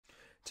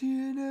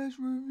T.N.S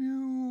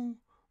review,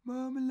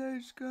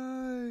 Marmalade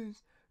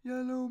Skies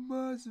Yellow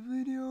Bus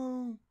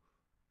video.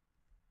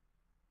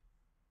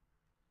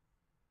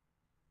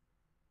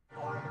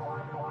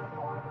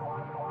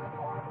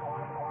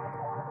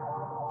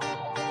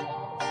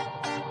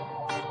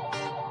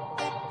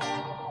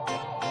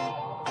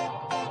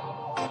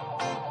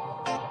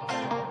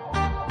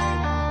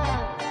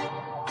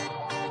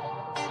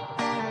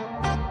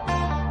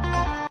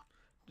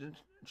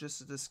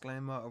 Just a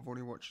disclaimer, I've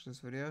already watched this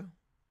video,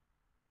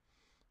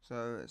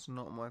 so it's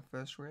not my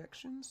first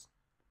reactions.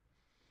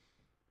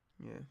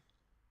 Yeah.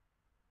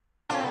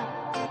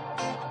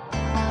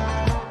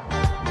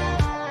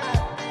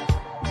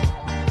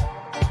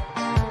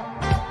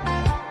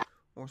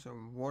 Also,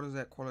 what is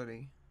that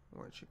quality?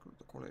 Well, check what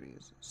the quality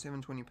is.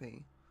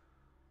 720p.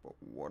 But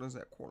what is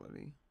that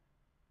quality?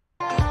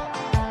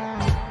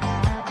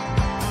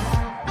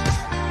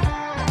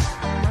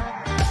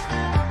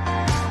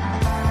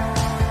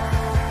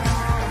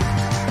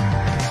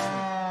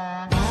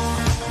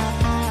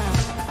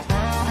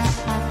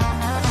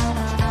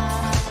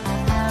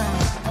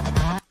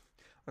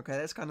 Okay,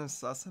 that's kind of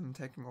sus, him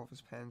taking off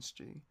his pants,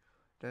 G.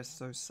 That's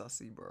so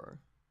sussy, bro.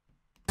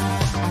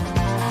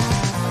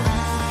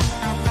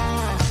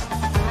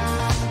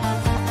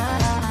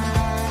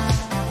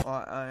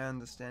 I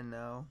understand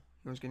now.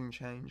 He was getting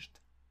changed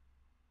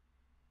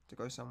to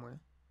go somewhere.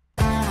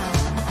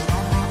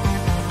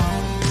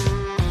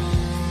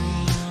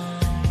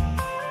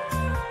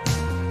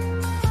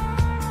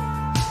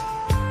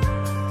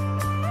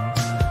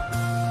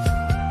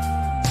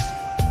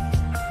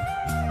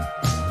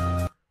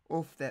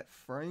 Off that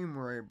frame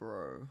rate,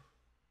 bro.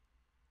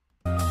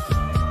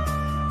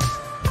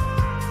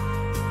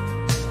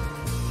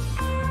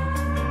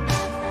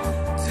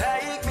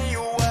 Take me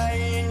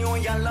away in your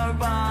yellow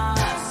bus.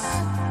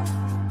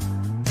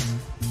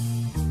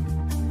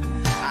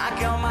 I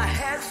got my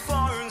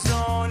headphones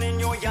on in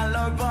your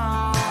yellow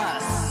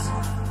bus.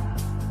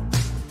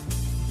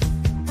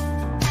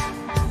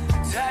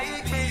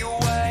 Take me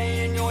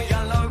away in your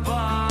yellow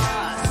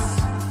bus.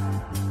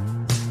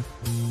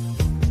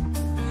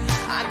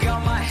 I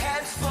got my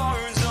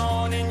headphones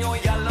on in your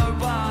yellow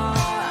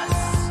bus.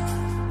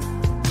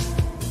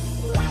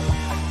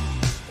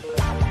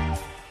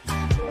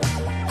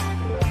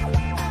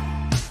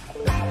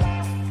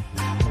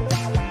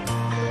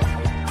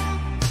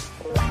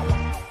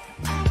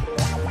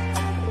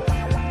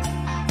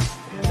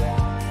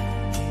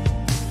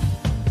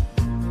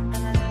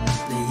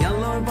 The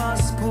yellow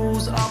bus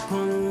pulls up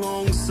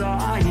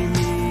alongside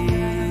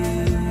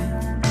me,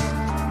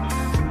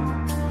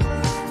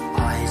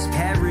 eyes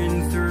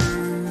peering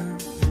through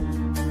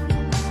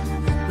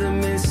the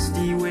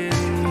misty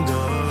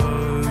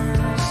windows.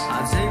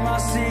 I take my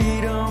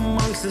seat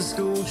amongst the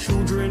school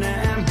children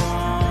and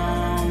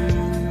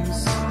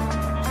bums.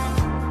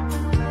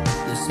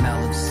 The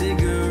smell of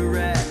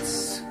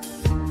cigarettes,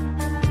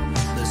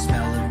 the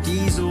smell of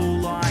diesel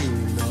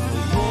line the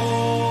walls.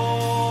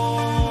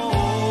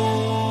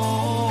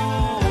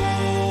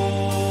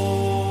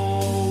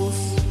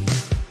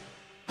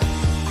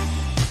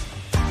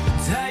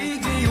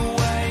 Take me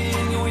away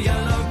in your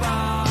yellow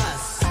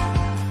bus.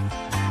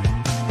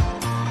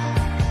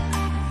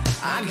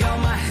 I got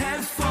my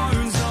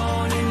headphones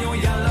on in your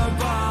yellow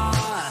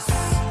bus.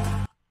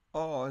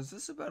 Oh, is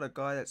this about a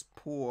guy that's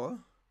poor,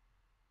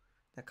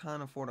 that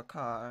can't afford a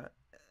car,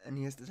 and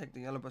he has to take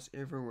the yellow bus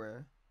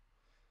everywhere?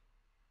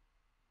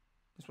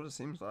 That's what it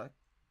seems like.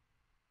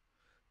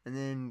 And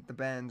then the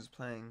band is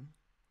playing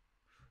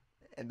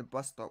at the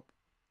bus stop.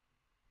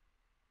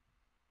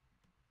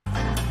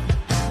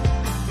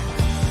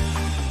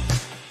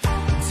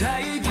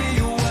 Take me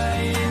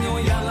away in your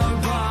yellow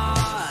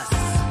bus.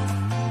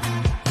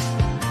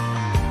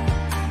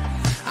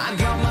 I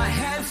got my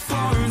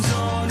headphones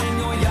on in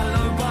your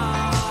yellow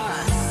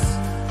bus.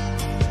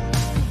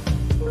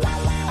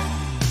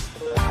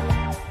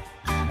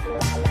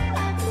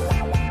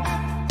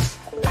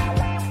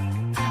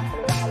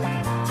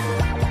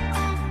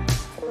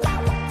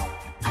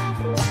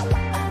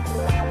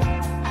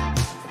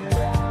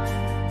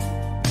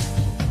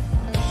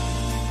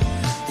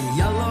 The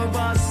yellow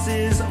bus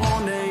is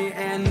on a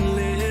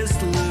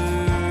endless loop.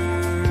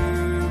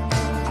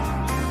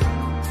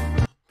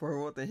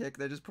 Bro, what the heck?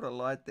 They just put a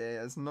light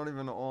there. It's not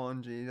even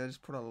on, G. They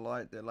just put a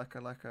light there, like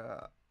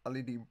a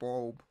LED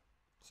bulb.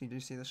 See, do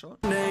you see the shot?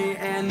 On a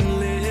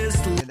endless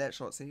Yeah, loop. that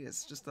shot. See,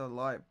 it's just a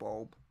light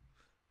bulb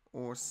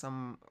or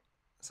some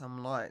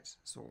light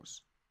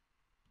source.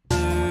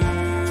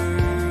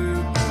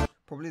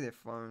 Probably their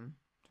phone,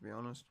 to be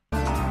honest.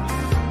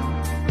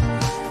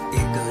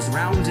 It goes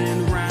round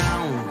and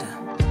round,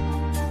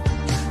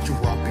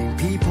 dropping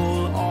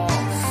people off.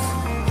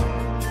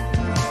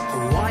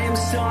 Oh, I am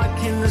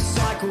stuck in the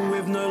cycle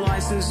with no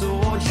license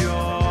or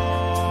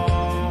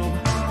job.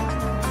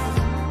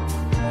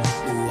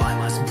 Oh, I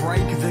must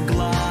break the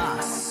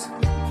glass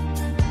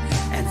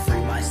and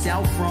free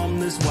myself from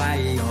this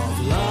way of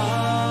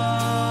life.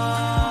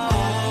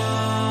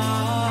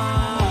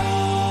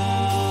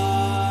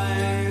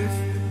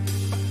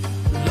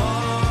 Life.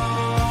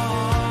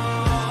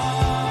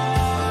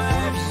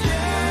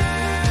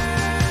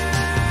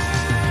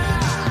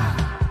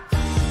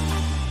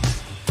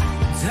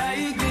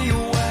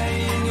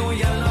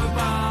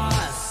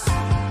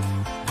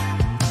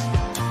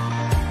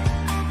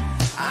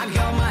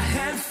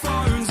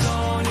 headphones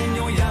on in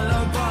your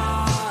yellow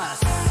bus.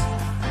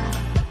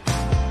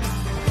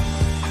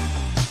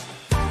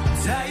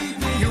 Take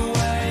me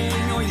away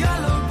in your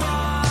yellow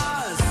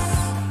bus.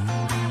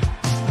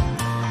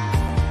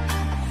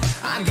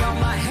 I got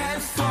my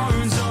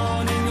headphones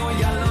on in your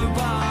yellow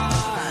bus.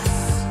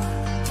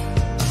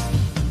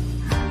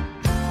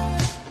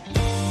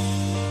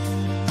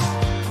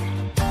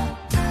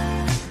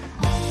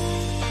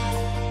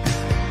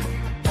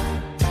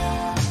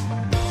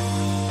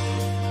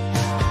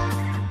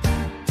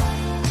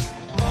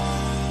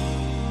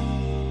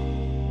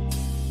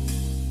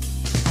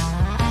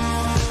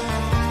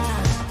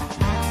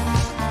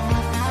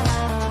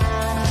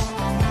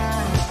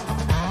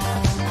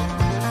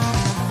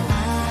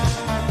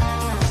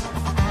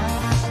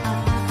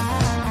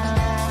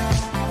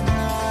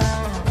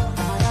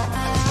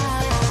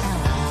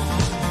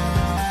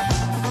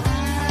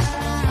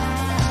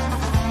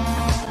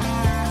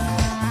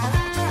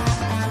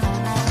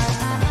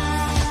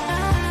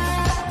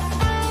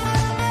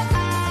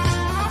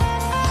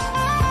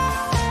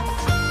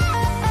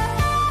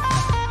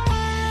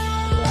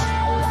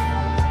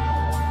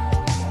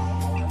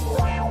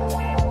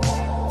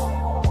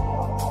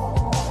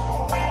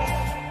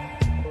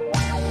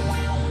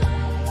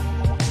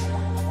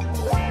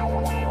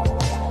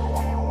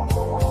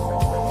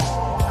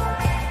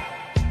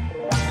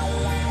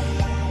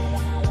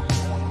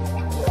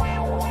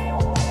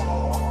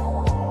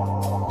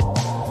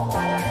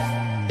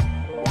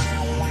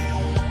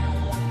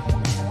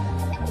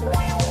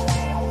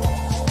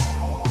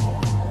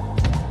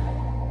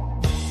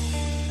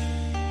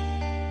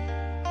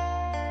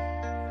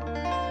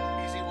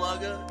 Easy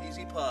lager,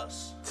 easy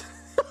pass.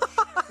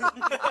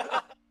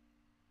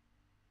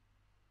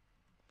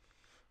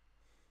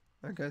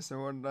 Okay,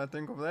 so what did I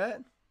think of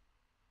that?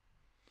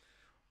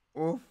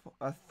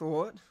 I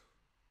thought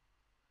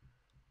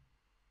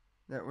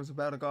that was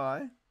about a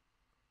guy.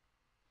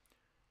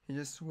 He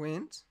just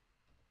went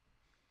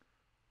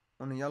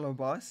on a yellow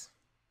bus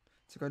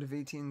to go to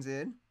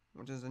VTNZ,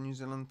 which is a New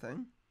Zealand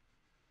thing.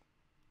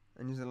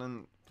 A New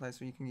Zealand place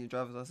where you can get your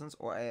driver's license,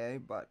 or AA,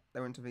 but they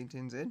went to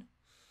VTNZ.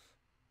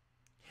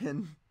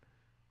 And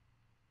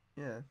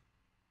yeah,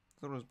 I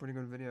thought it was a pretty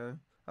good video,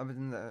 other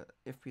than the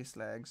FPS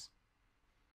lags.